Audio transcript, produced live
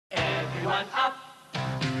Everyone up,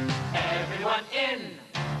 everyone in.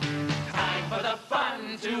 Time for the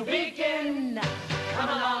fun to begin. Come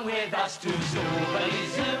along with us to Zoobilee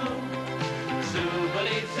Zoo.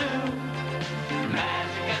 Zoobilee Zoo.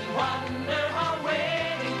 Magic and wonder are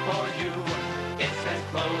waiting for you. It's as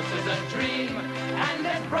close as a dream and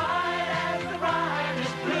as bright as the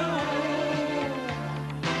brightest blue.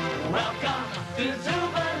 Welcome to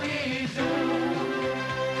Zoobilee Zoo.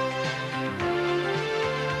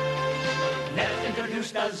 Let's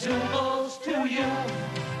introduce the Zoobles to you.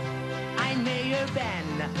 I'm Mayor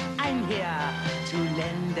Ben. I'm here to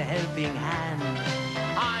lend a helping hand.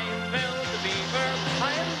 I'm Bill the Beaver.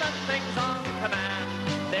 I am the things on command.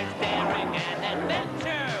 There's daring and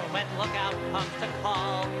adventure when lookout comes to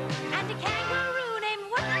call. And a kangaroo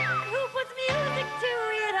named Wonder who puts music to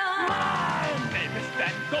it all. My name is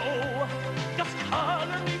Van Gogh. Just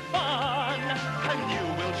color me fun, and you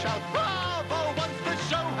will shout bravo once the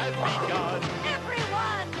show has begun.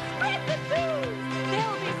 Everyone, spread the news.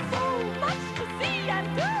 There'll be so much to see and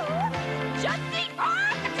do. Just see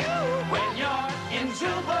or do. When you're in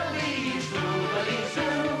Zoobilee, Zoobilee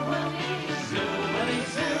Zoo, Zoobilee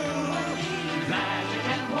Zoo, magic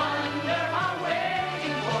and wonder are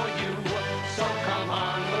waiting for you. So come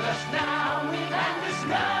on with us now and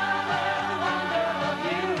discover the wonder of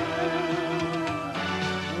you.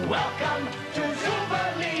 Welcome to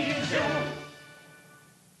Zoobilee Zoo.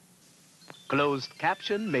 Closed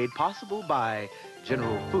caption made possible by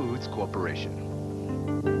General Foods Corporation.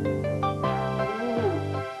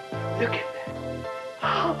 Look at that.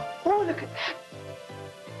 Oh, look at that.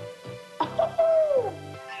 Oh!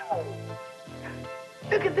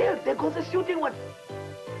 Look at there. There goes the shooting one.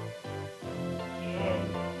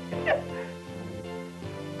 Yeah.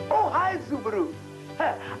 Oh, hi, Subaru.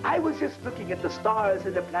 I was just looking at the stars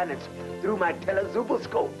and the planets through my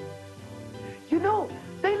telezooblescope. You know,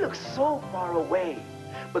 they look so far away.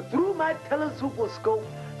 But through my telezooblescope,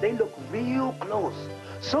 they look real close.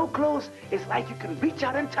 So close, it's like you can reach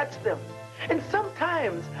out and touch them. And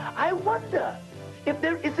sometimes I wonder if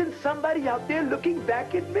there isn't somebody out there looking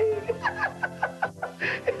back at me.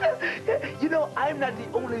 You know, I'm not the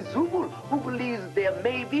only Zooble who believes there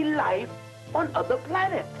may be life on other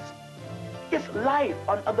planets. Yes, life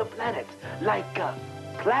on other planets, like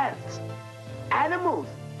plants, animals,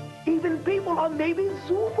 even people, or maybe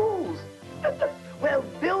Zoobles. Well,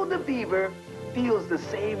 Bill the Beaver feels the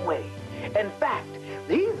same way. In fact,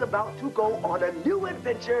 he's about to go on a new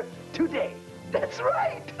adventure today. That's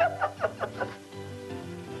right.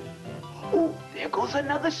 Oh, there goes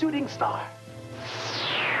another shooting star.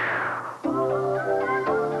 Calling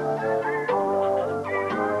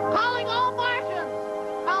all Martians!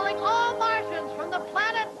 Calling all Martians from the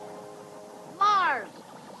planet Mars!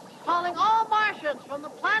 Calling all Martians from the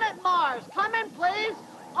planet Mars! Come in, please!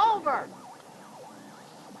 Over!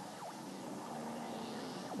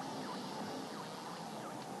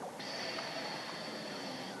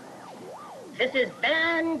 This is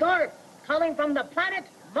Van Gorp, calling from the planet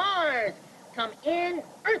Mars. Come in,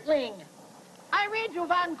 Earthling. I read you,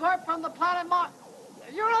 Van Gorp, from the planet Mars.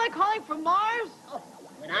 You're really calling from Mars? Oh,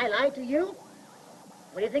 would I lie to you?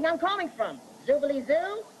 Where do you think I'm calling from? Zoobilee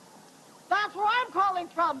Zoo? That's where I'm calling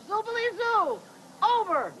from, Zoobilee Zoo.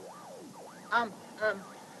 Over.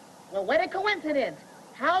 Well, what a coincidence.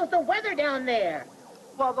 How's the weather down there?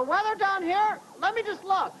 Well, the weather down here, let me just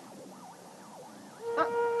look.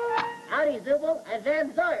 Howdy, Zooble. I'm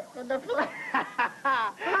Van Zart from the planet.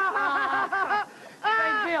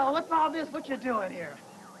 Hey, Bill, what's all this? What you doing here?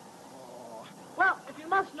 Well, if you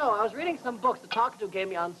must know, I was reading some books the talkative gave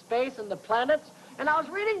me on space and the planets, and I was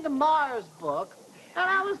reading the Mars book, and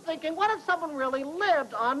I was thinking, what if someone really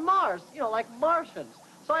lived on Mars? You know, like Martians.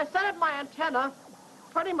 So I set up my antenna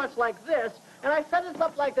pretty much like this, and I set it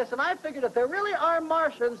up like this, and I figured if there really are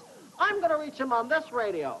Martians, I'm going to reach them on this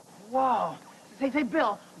radio. Whoa. Say,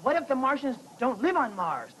 Bill, what if the Martians don't live on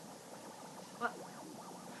Mars? What?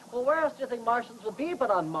 Well, where else do you think Martians would be but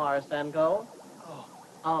on Mars, Van Gogh?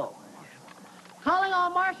 Oh. Calling all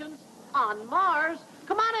Martians on Mars.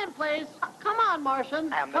 Come on in, please. Come on,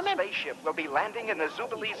 Martians. And Come the in. spaceship will be landing in the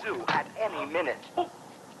Zoobilee Zoo at any minute. That's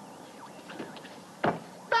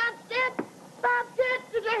it! That's it!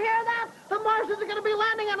 Did you hear that? The Martians are going to be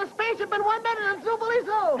landing on a spaceship in 1 minute in Zoobilee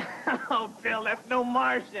Zoo. Oh, Bill, that's no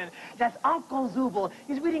Martian. That's Uncle Zooble.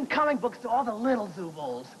 He's reading comic books to all the little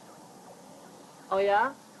Zoobles. Oh,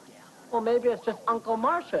 yeah? Yeah. Well, maybe it's just Uncle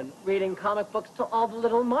Martian reading comic books to all the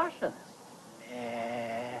little Martians.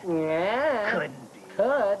 Yeah. Couldn't be.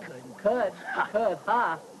 Could,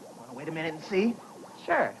 huh? Want to wait a minute and see?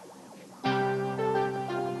 Sure.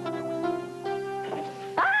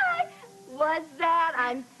 Hi! What what's that?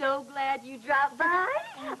 I'm so glad you dropped by.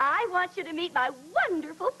 I want you to meet my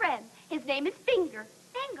wonderful friend. His name is Finger.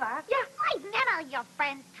 Finger? Yeah. I've met all your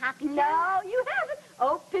friends talking to. No, you haven't.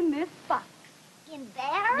 Open this box. In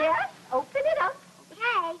there? Yes, open it up.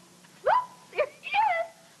 Okay. Whoop, there he is.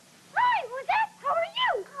 Hi, who's that? How are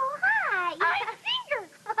you? Oh, hi. I'm Finger.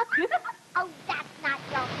 Oh, that's not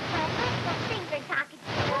your friend. That's the Finger talking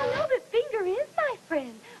to you. Oh, no, but Finger is my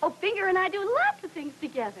friend. Oh, Finger and I do lots of things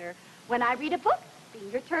together. When I read a book,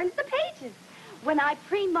 Finger turns the pages. When I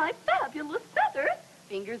preen my fabulous feathers,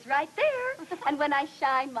 Finger's right there. And when I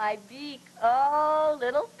shine my beak, oh,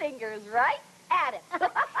 little Finger's right at it.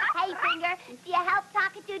 Hey, Finger, do you help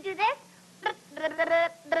Talkatoo do this? I can do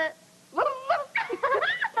that,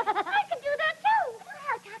 too.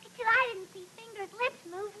 Well, Talkatoo, I didn't see Finger's lips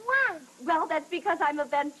move once. Well, that's because I'm a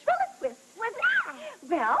ventriloquist. What's that?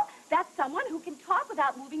 Well, that's someone who can talk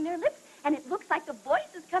without moving their lips, and it looks like the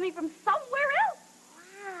voice is coming from somewhere else.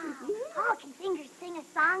 Wow. Oh, can Finger sing a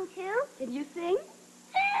song, too? Can you sing?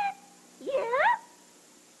 Yeah.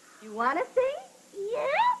 You want to sing?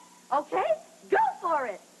 Yeah. Okay, go for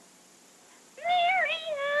it. Mary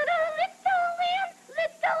had a little lamb,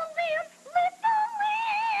 little lamb, little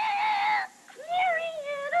lamb. Mary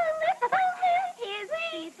had a little lamb. His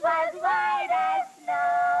teeth was white as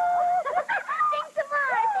snow. Sing some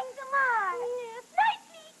more, sing some more. Yes,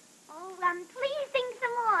 nicely. Oh, please sing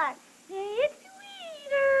some more. Say it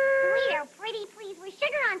sweeter. Sweeter, pretty please with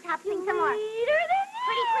sugar on top. Sing some more. Sweeter than that.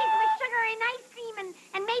 Pretty please with sugar and ice cream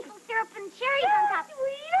and maple syrup and cherries on top.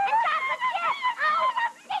 Sweeter. And chocolate chip. Oh,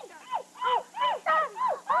 Finger. Oh, I'm sorry.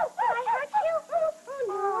 Oh, did I hurt you?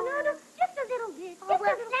 Oh, no, just a little bit. Oh,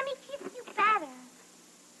 well, let me kiss you better.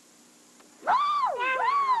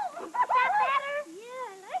 Is that better? Yeah,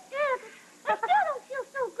 I like that. I still don't feel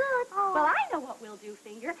so good. Oh. Well, I know what we'll do,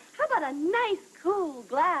 Finger. How about a nice, cool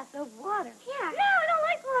glass of water? Here. No, I don't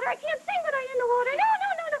like water. I can't sing when I'm in the water. No.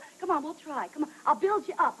 Come on, we'll try. Come on. I'll build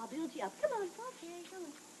you up. Come on. Okay, come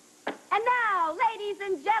on. And now, ladies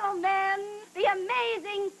and gentlemen, the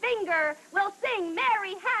amazing Finger will sing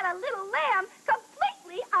Mary Had a Little Lamb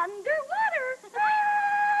completely underwater.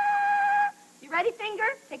 You ready,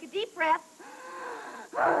 Finger? Take a deep breath.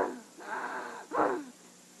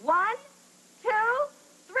 1, 2,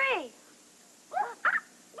 3.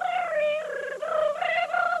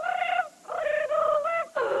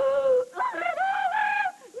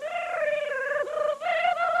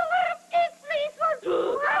 Its fleece was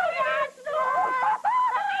white as snow.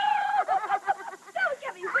 Don't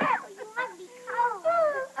get me wet. You must be cold.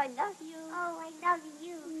 I love you. Oh, I love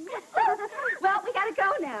you. Well, we gotta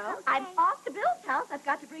go now. Okay. I'm off to Bill's house. I've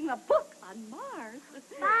got to bring him a book on Mars.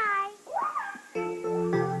 Bye.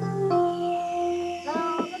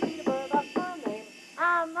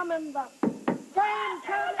 I'm in the game.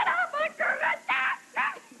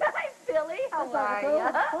 Hi, Billy. How are you?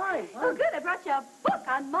 Fine. Oh, good. I brought you a book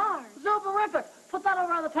on Mars. Zooberific. Put that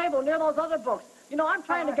over on the table near those other books. You know, I'm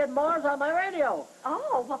trying to get Mars on my radio.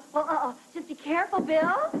 Oh, well, just be careful,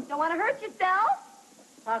 Bill. Don't want to hurt yourself.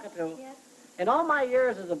 Talkatoo. Yes. In all my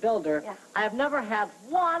years as a builder, Yeah. I have never had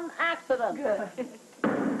one accident. Good.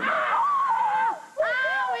 Owie!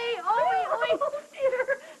 Oh,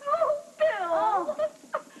 dear. Oh, Bill.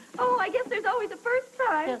 Oh, I guess there's always a first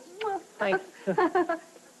time. Yes. Thanks.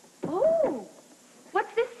 Oh,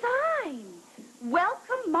 what's this sign?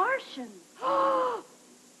 Welcome, Martians. Oh,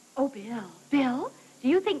 Bill, do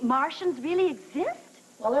you think Martians really exist?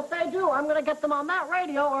 Well, if they do, I'm going to get them on that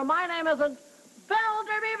radio, or my name isn't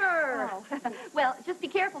Builder Beaver. Oh, well, just be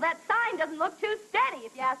careful. That sign doesn't look too steady,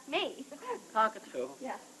 if you ask me. Talkatoo.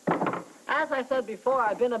 Yeah. As I said before,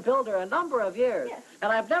 I've been a builder a number of years, Yes.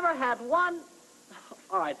 and I've never had one.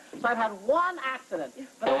 All right, so I've had one accident.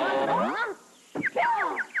 But the one...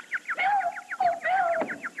 Bill!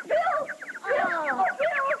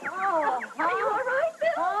 Oh, are you all right,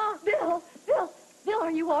 Bill? Huh? Bill,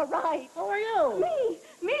 are you all right? Who are you?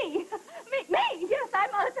 Me. Yes,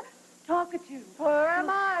 I'm a talkative. Where am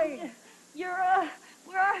I? You're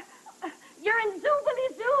in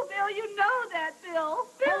Zoobilee Zoo, Bill. You know that, Bill.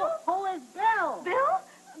 Who is Bill? Builder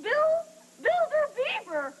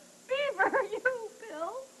Beaver. You,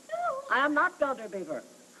 Bill. I am not Builder Beaver.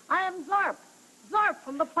 I am Zorp. Zorp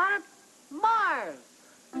from the planet Mars.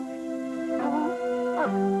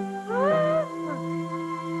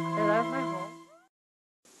 There's my home.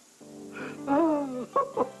 Oh,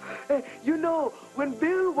 you know, when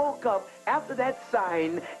Bill woke up after that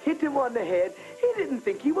sign hit him on the head, he didn't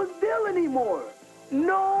think he was Bill anymore.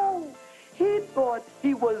 No, he thought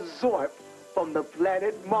he was Zorp from the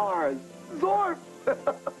planet Mars. Zorp!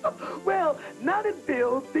 Well, now that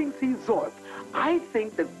Bill thinks he's Zorp, I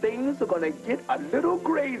think that things are gonna get a little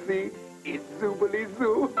crazy in Zoobilee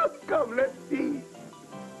Zoo. Come, let's see.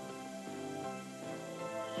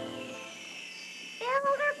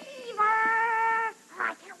 Builder Beaver! Oh,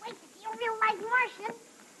 I can't wait to see a real-life Martian.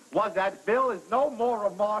 Was that Bill is no more a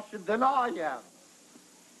Martian than I am.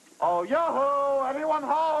 Oh, yoo-hoo! Anyone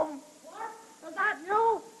home? Was that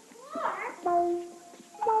you? Clark?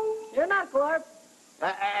 You're not Clark.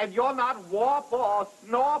 And you're not Warp or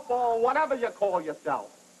Snorp or whatever you call yourself.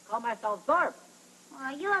 Call myself Thorpe.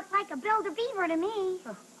 Well, you look like a Builder Beaver to me.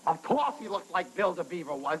 Of course he looks like Bill the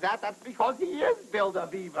Beaver, was that? That's because he is Bill the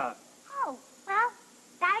Beaver. Oh, well,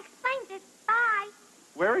 that explains it. Bye.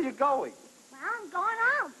 Where are you going? Well, I'm going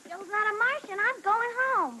home. Bill's not a Martian. I'm going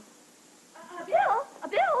home.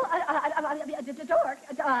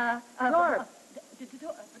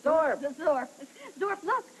 Zorp,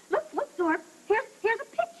 look, Zorp. Here's a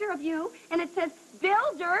picture of you, and it says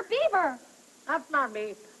Builder Beaver. That's not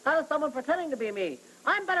me. That is someone pretending to be me.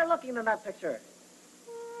 I'm better looking than that picture.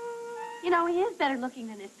 You know, he is better looking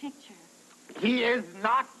than his picture. He is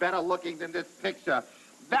not better looking than this picture.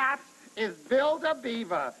 That is Bill the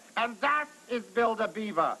Beaver. And that is Bill the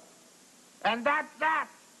Beaver. And that's that.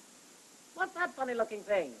 What's that funny-looking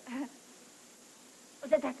thing?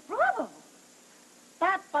 That's Bravo.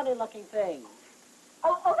 That funny-looking thing.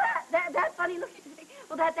 Oh, that funny looking thing.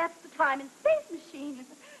 Well, that's the time and space machine.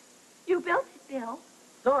 You built it, Bill.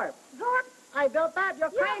 Zorp. Zorp, I built that. You're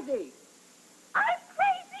Yeah. crazy. I'm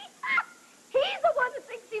crazy. He's the one that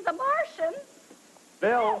thinks he's a Martian.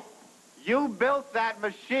 Bill, you built that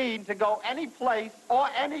machine to go any place or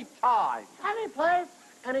any time. Any place,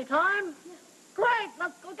 any time. Great.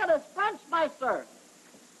 Let's go get a French Meister.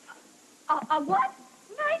 A what?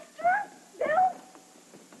 Meister? Bill?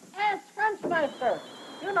 Yes, French Meister.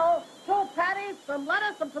 You know, 2 patties, some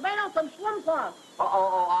lettuce, some tomatoes, some shrimp sauce.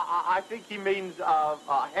 I think he means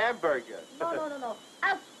hamburger. No.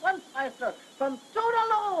 As French Meister from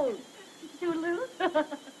Toodaloo. Toodaloo?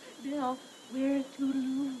 Bill, where's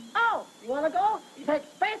Toodaloo? Oh, you want to go? Take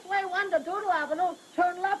Spaceway 1 to Doodle Avenue,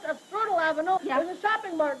 turn left at Strudel Avenue. Yeah. There's a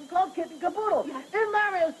shopping mart called Kit and Caboodle. Yeah. In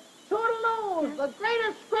there is Toodaloo, the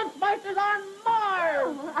greatest French Meisters on Mars.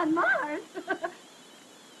 Oh, on Mars?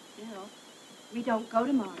 Bill, we don't go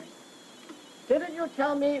to Mars. Didn't you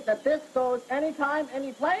tell me that this goes anytime,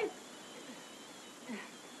 any place?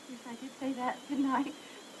 Yes, I did say that, didn't I?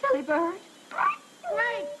 Silly bird.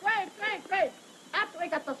 Great. After we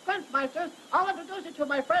get the French Meisters, I'll introduce you to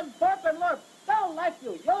my friends Thorpe and Lorp. They'll like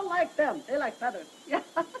you. You'll like them. They like feathers. Yeah.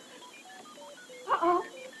 Uh-oh.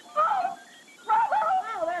 Oh, Bravo!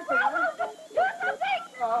 Oh, there's the Bravo, one. do something!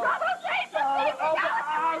 Bravo, say something!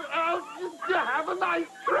 You have a nice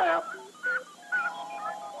trip.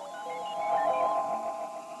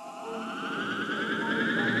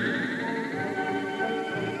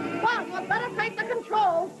 Well, you better take the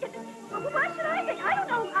controls. What should I think? I don't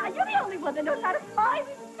know. You're the only one that knows how to fly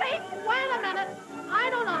this thing. Wait a minute. I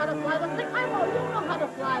don't know how to fly the thing. I know you know how to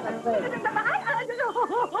fly the thing. Oh,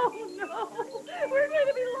 no. We're going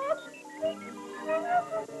to be lost.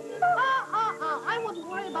 I wouldn't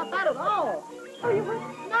worry about that at all. Oh, you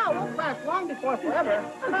wouldn't? No, we'll crash long before forever.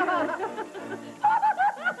 Oh, no. Oh,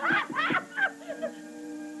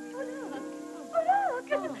 look.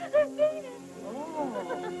 There's Venus.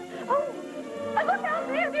 Oh, and look out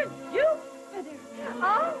there. There's Jupiter.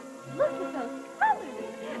 Oh, look at those colors.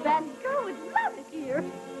 Van Gogh would love it here.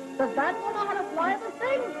 Does that know how to fly the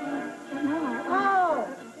thing? No. Oh,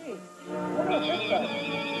 gee. Look at this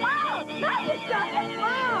thing. Wow, that is done.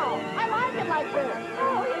 Wow, I like it like this.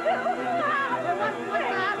 Oh, you do? Wow. And what's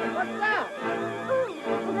that? What's that? Oh,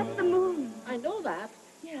 well, that's the moon. I know that.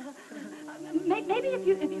 Yeah. Maybe if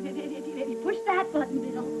you push that button,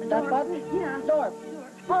 Bill. That button? Yeah. Door. Door.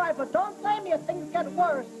 All right, but don't blame me if things get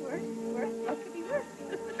worse. Worse? What could be worse?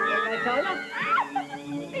 Can I tell you?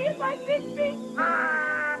 He's like Big Feet.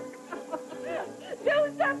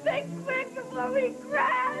 Do something quick before we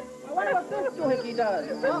crash. I wonder what this doohickey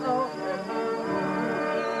does. Uh-oh.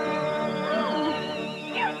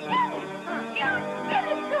 You did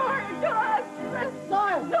it,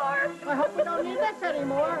 Door. I hope we don't need this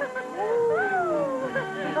anymore.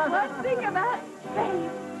 One thing about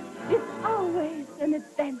space, it's always an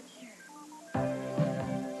adventure.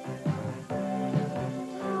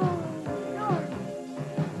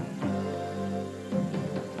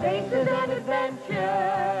 Space is an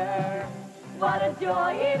adventure. What a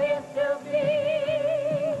joy it is to be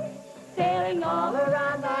sailing all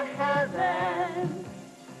around the heavens,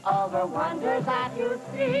 over wonders that you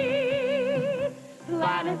see.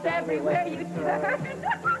 Planets everywhere you turn.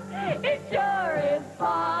 It sure is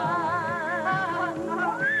fun.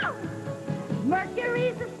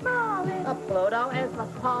 Pluto is the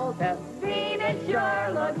polar. Venus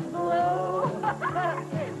sure looks blue.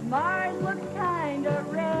 Mars looks kind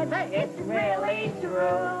of red. It's really true.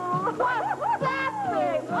 What's that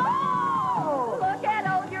thing? Oh! Look at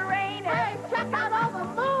old Uranus. Hey, check out all the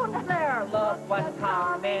moons there. Look what's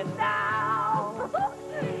coming now.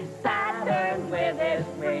 Saturn with its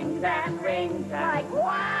rings and rings Like,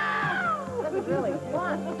 wow! This is really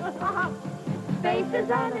fun. Space is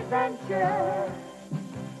an adventure.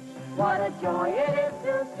 What a joy it is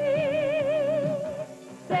to see.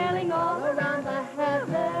 Sailing all around the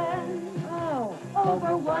heavens. Oh.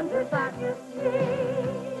 Over wonders that you see.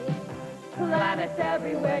 Planets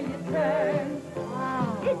everywhere you turn.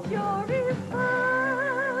 Wow. It sure is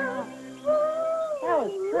fun. That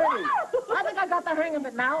was pretty. I think I got the hang of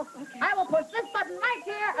it now. Okay. I will push this button right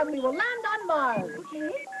here, and we will land on Mars.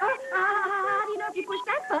 Okay. How do you know if you push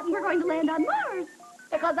that button, we're going to land on Mars?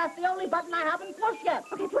 Because that's the only button I haven't pushed yet.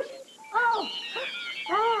 Okay, push it. Oh!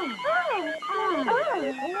 Oh! Oh. Oh!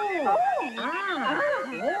 Oh. Ah!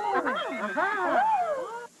 Oh! Aha!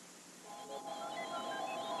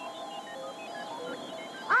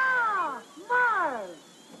 Ah! Mars!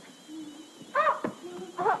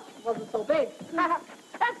 Oh! Wasn't so big.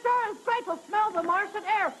 It sure is great to smell the Martian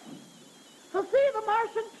air, to see the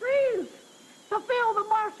Martian trees, to feel the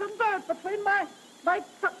Martian dirt between my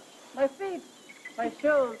feet, my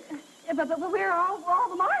shoes. But where are all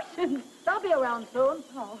the Martians? They'll be around soon.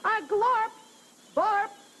 Oh. Glorp, Borp,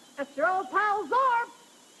 it's your old pal Zorp.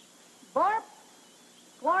 Borp,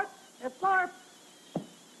 Glorp, it's Zorp.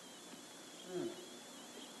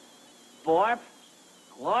 Borp,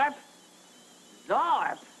 Glorp,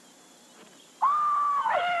 Zorp.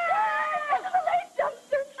 It's a late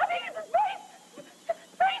dumpster. I mean, it's a space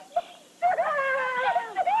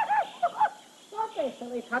Don't be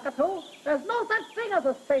silly, Cockatoo. There's no such thing as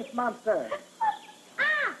a space monster.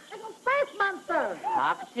 Ah, it's a space monster.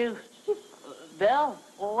 Cockatoo. Bill,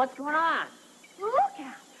 well, what's going on? Look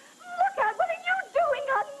at, what are you doing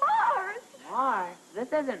on Mars? Mars?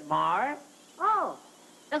 This isn't Mars. Oh,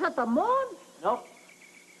 is it the moon? Nope.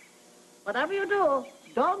 Whatever you do,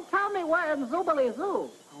 don't tell me we're in Zoobilee Zoo.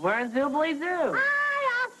 We're in Zoobilee Zoo.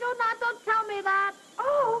 I asked you not to tell me that.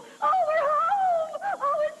 Oh, we're home.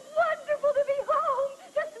 Oh, it's wonderful to be home.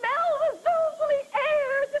 To smell the Zoobilee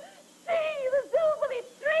air, to see the Zoobilee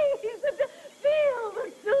trees, and to feel the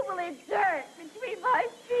Zoobilee dirt between my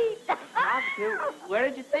feet. Cockatoo, where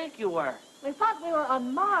did you think you were? We thought we were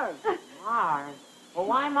on Mars Mars? Well,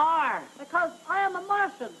 why Mars? because I am a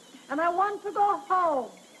Martian and I want to go home.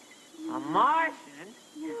 A Martian?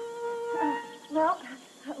 Well,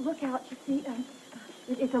 look out, you see.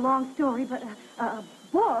 It's a long story, but a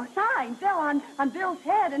sign fell on Bill's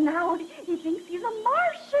head, and now he thinks he's a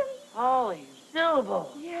Martian. Holy Zooble.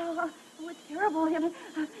 Yeah, it's terrible.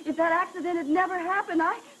 If that accident had never happened,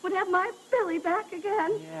 I would have my Billy back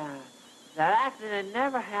again. Yeah, that accident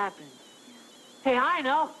never happened. Hey, I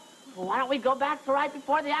know. Well, why don't we go back to right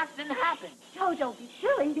before the accident happened? Joe, don't be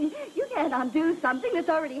silly. You can't undo something that's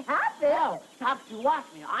already happened. No, Cockatoo, watch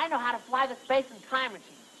me. I know how to fly the space and time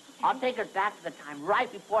machine. I'll take us back to the time right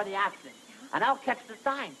before the accident, and I'll catch the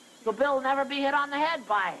sign, so Bill will never be hit on the head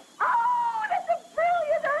by it. Oh, that's a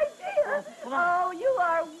brilliant idea. Come on. Oh, you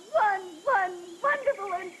are one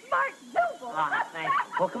wonderful and smart Zooble. Ah, thanks.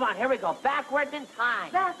 Well, come on, here we go. Backwards in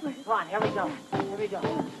time. Backwards. Come on, here we go. Here we go.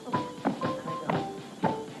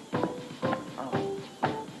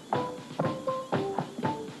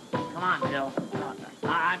 Come on, Bill.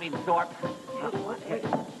 I mean, Zorp.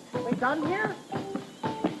 We done here?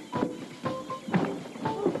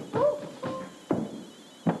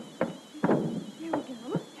 Here we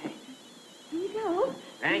go. Here we go.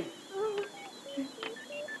 Ready?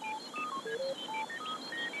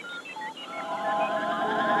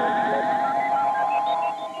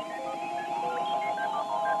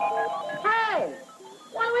 Hey,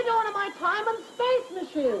 what are we doing in my time and space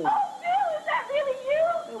machine? Oh, Bill, is that really you?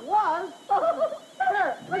 It was.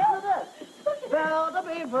 Here, listen to this. Bill the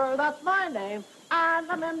Beaver, that's my name, and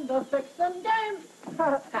I'm into fixing games.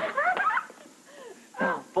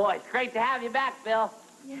 Oh, boy, it's great to have you back, Bill.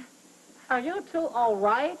 Yeah. Are you two all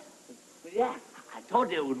right? Yeah, I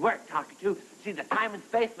told you it would work, Cockatoo. See, the time and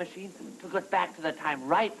space machine took us back to the time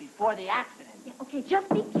right before the accident. Yeah, okay, just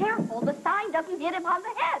be careful. The sign doesn't hit him on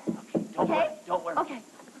the head. Don't worry, don't worry. Okay.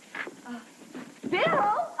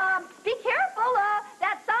 Bill, be careful.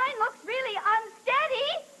 That sign looks really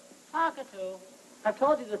unsteady. Cockatoo, I've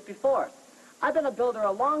told you this before. I've been a builder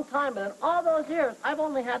a long time, and in all those years, I've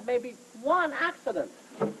only had maybe one accident.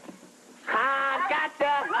 Ah,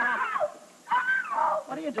 gotcha!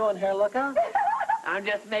 What are you doing here, Lookout? I'm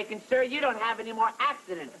just making sure you don't have any more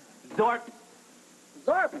accidents, Zorp.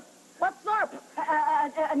 Zorp? What's Zorp?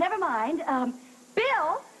 Never mind.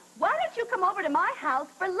 Bill, why don't you come over to my house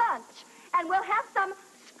for lunch, and we'll have some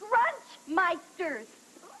Scrunchmeisters.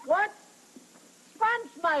 What?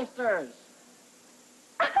 Scrunchmeisters?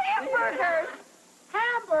 Hamburgers.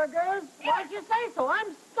 Hamburgers? Why'd you say so?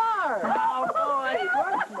 I'm starved. Oh, boy.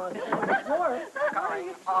 Zorp. Calling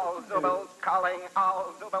all Zoobles, calling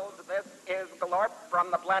all Zoobles. This is Glorp from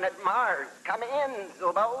the planet Mars. Come in,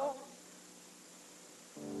 Zoobles.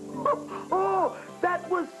 Oh, that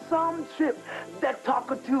was some trip that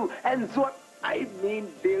Talkatoo and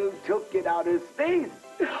Bill took in outer space.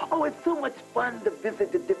 Oh, it's so much fun to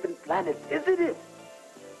visit the different planets, isn't it?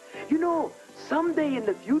 You know, someday in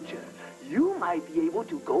the future, you might be able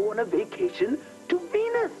to go on a vacation to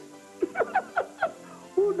Venus.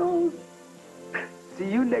 Who knows? See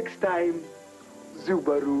you next time,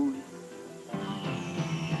 Zoobaroos.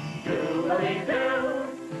 Zoobilee-Doo,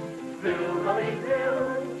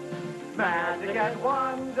 Zoobilee-Doo. Magic and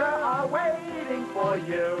wonder are waiting for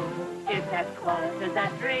you. It's as close as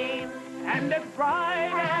that dream. And as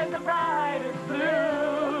bright as the bright